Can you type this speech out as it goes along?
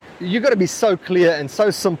you got to be so clear and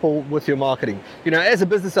so simple with your marketing. As a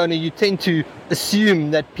business owner, you tend to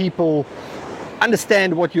assume that people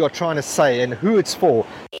understand what you are trying to say and who it's for.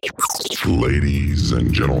 Ladies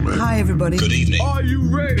and gentlemen. Hi, everybody. Good evening. Are you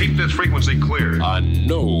ready? Keep this frequency clear. I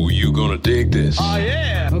know you're gonna dig this. Oh,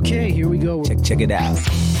 yeah. Okay, here we go. Check it out.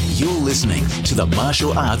 You're listening to the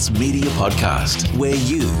Martial Arts Media Podcast, where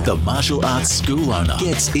you, the martial arts school owner,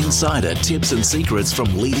 gets insider tips and secrets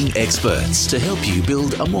from leading experts to help you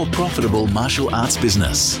build a more profitable martial arts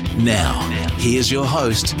business. Now, here's your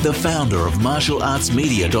host, the founder of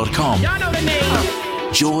martialartsmedia.com, Y'all know the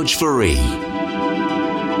name. George Fourie.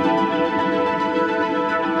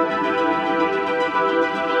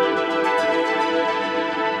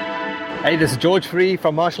 Hey, this is George Fourie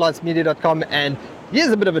from martialartsmedia.com, and here's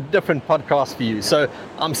a bit of a different podcast for you. So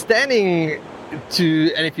I'm standing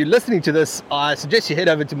and if you're listening to this, I suggest you head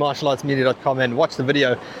over to martialartsmedia.com and watch the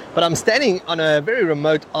video. But I'm standing on a very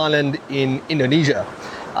remote island in Indonesia.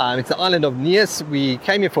 It's the island of Nias. We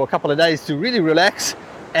came here for a couple of days to really relax.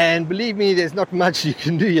 And believe me, there's not much you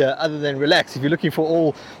can do here other than relax. If you're looking for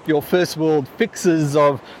all your first world fixes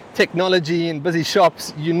of technology and busy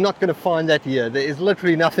shops, you're not going to find that here. There is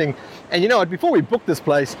literally nothing. And you know what, before we booked this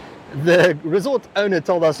place, the resort owner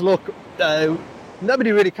told us, look,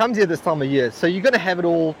 nobody really comes here this time of year, so you're going to have it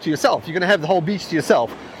all to yourself. You're going to have the whole beach to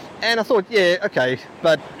yourself. And I thought, yeah, okay,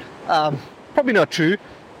 but probably not true.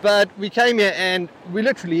 But we came here and we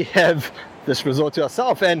literally have this resort to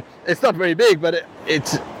ourselves, and it's not very big, but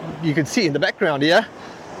it's you can see in the background here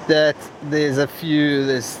that there's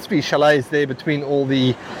 3 chalets there between all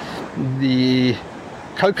the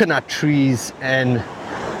coconut trees and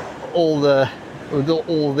all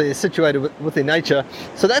they're situated within nature.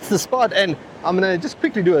 So that's the spot, and I'm going to just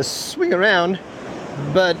quickly do a swing around,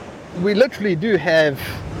 but we literally do have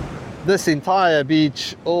this entire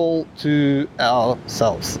beach all to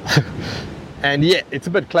ourselves. And yeah, it's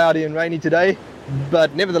a bit cloudy and rainy today,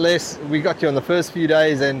 but nevertheless, we got here on the first few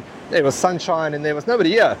days and there was sunshine and there was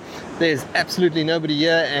nobody here. There's absolutely nobody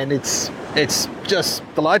here, and it's just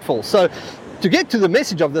delightful. So to get to the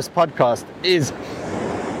message of this podcast is,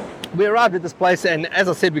 we arrived at this place, and as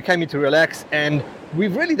I said, we came here to relax, and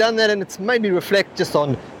we've really done that, and it's made me reflect just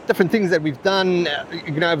on different things that we've done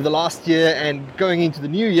over the last year and going into the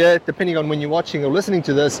new year, depending on when you're watching or listening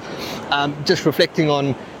to this, just reflecting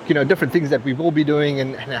on different things that we will be doing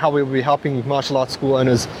and how we'll be helping martial arts school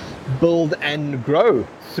owners build and grow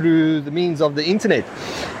through the means of the internet.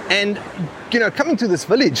 And coming to this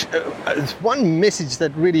village, one message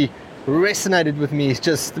that really resonated with me is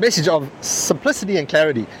just the message of simplicity and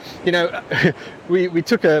clarity. We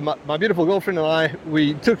took my beautiful girlfriend and I,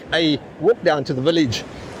 we took a walk down to the village,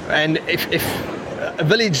 and if a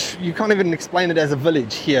village, you can't even explain it as a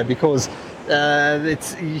village here, because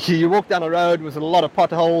you walk down a road with a lot of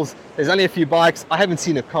potholes. There's only a few bikes. I haven't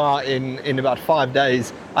seen a car in about 5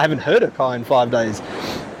 days. I haven't heard a car in 5 days.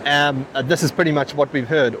 This is pretty much what we've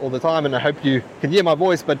heard all the time, and I hope you can hear my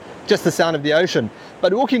voice, but just the sound of the ocean.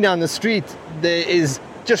 But walking down the street, there is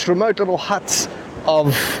just remote little huts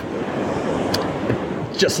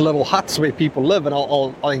where people live, and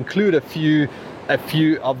I'll include a few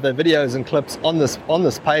of the videos and clips on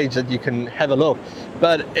this page that you can have a look.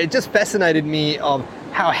 But it just fascinated me of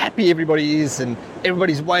how happy everybody is, and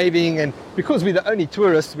everybody's waving, and because we're the only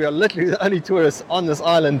tourists, we are literally the only tourists on this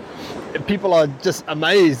island, people are just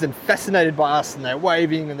amazed and fascinated by us, and they're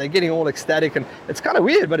waving and they're getting all ecstatic, and it's kind of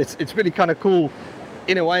weird, but it's really kind of cool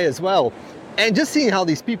in a way as well. And just seeing how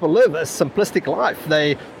these people live a simplistic life.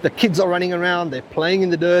 The kids are running around, they're playing in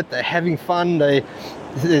the dirt, they're having fun,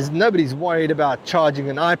 nobody's worried about charging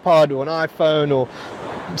an iPod or an iPhone or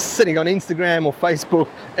sitting on Instagram or Facebook.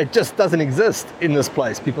 It just doesn't exist in this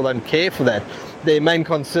place. People don't care for that. Their main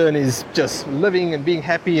concern is just living and being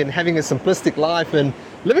happy and having a simplistic life and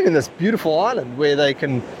living in this beautiful island where they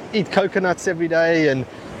can eat coconuts every day and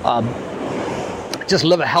just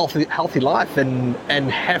live a healthy life and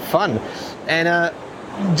have fun. And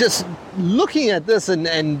just looking at this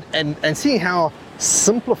and seeing how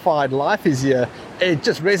simplified life is here, it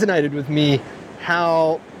just resonated with me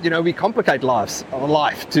how we complicate life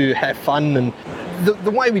to have fun, and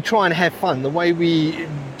the way we try and have fun, the way we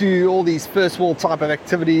do all these first world type of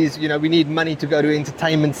activities. We need money to go to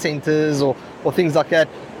entertainment centers or things like that.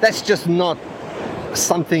 That's just not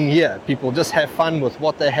something here. People just have fun with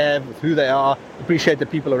what they have, with who they are, appreciate the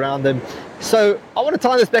people around them. So I want to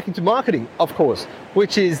tie this back into marketing, of course,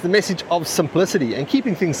 which is the message of simplicity and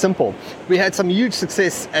keeping things simple. We had some huge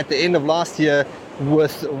success at the end of last year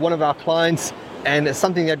with one of our clients, and it's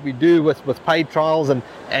something that we do with paid trials and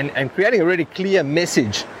creating a really clear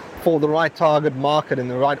message for the right target market and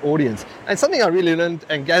the right audience. And something I really learned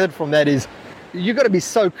and gathered from that is you've got to be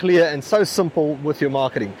so clear and so simple with your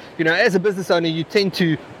marketing. You know, as a business owner, you tend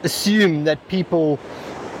to assume that people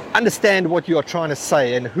understand what you are trying to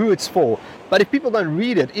say and who it's for. But if people don't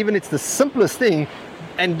read it, even it's the simplest thing,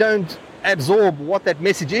 and don't absorb what that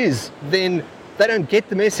message is, then they don't get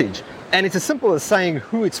the message. And it's as simple as saying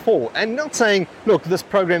who it's for, and not saying, look, this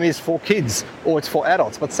program is for kids or it's for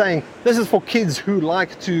adults, but saying this is for kids who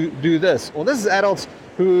like to do this, or this is adults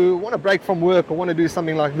who want to break from work or want to do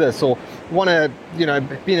something like this, or want to, you know,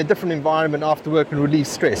 be in a different environment after work and relieve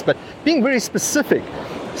stress. But being very specific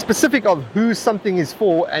of who something is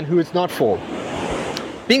for and who it's not for.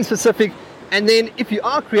 Being specific, and then if you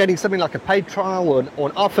are creating something like a paid trial or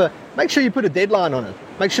an offer, make sure you put a deadline on it.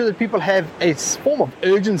 Make sure that people have a form of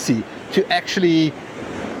urgency to actually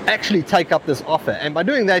take up this offer. And by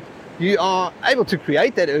doing that, you are able to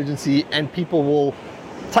create that urgency, and people will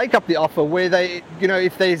take up the offer where they, you know,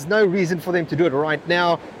 if there's no reason for them to do it right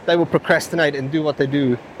now, they will procrastinate and do what they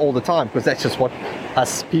do all the time, because that's just what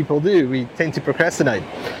us people do. We tend to procrastinate.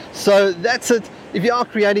 So that's it. If you are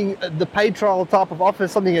creating the paid trial type of offer,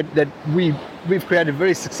 something that we've created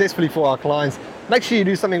very successfully for our clients, make sure you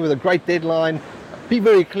do something with a great deadline. Be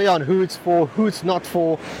very clear on who it's for, who it's not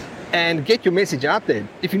for, and get your message out there.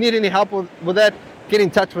 If you need any help with that, get in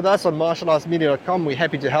touch with us on martialartsmedia.com. We're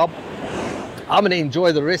happy to help. I'm going to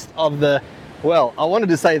enjoy the rest of the, well, I wanted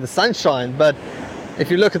to say the sunshine, but if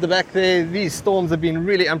you look at the back there, these storms have been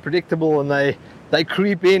really unpredictable, and they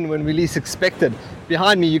creep in when we least expect it.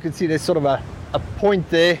 Behind me, you can see there's sort of a point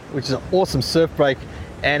there, which is an awesome surf break,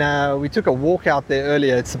 and we took a walk out there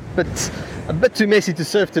earlier. It's a bit too messy to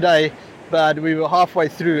surf today, but we were halfway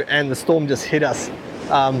through and the storm just hit us,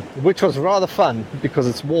 which was rather fun because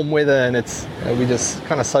it's warm weather and it's we're just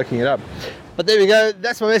kind of soaking it up. But there we go.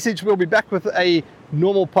 That's my message. We'll be back with a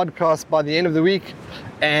normal podcast by the end of the week,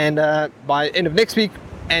 and by end of next week.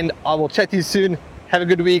 And I will chat to you soon. Have a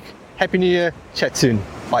good week. Happy New Year. Chat soon.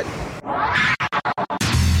 Bye.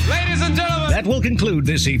 Ladies and gentlemen, that will conclude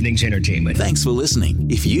this evening's entertainment. Thanks for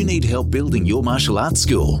listening. If you need help building your martial arts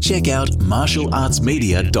school, check out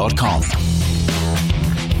martialartsmedia.com.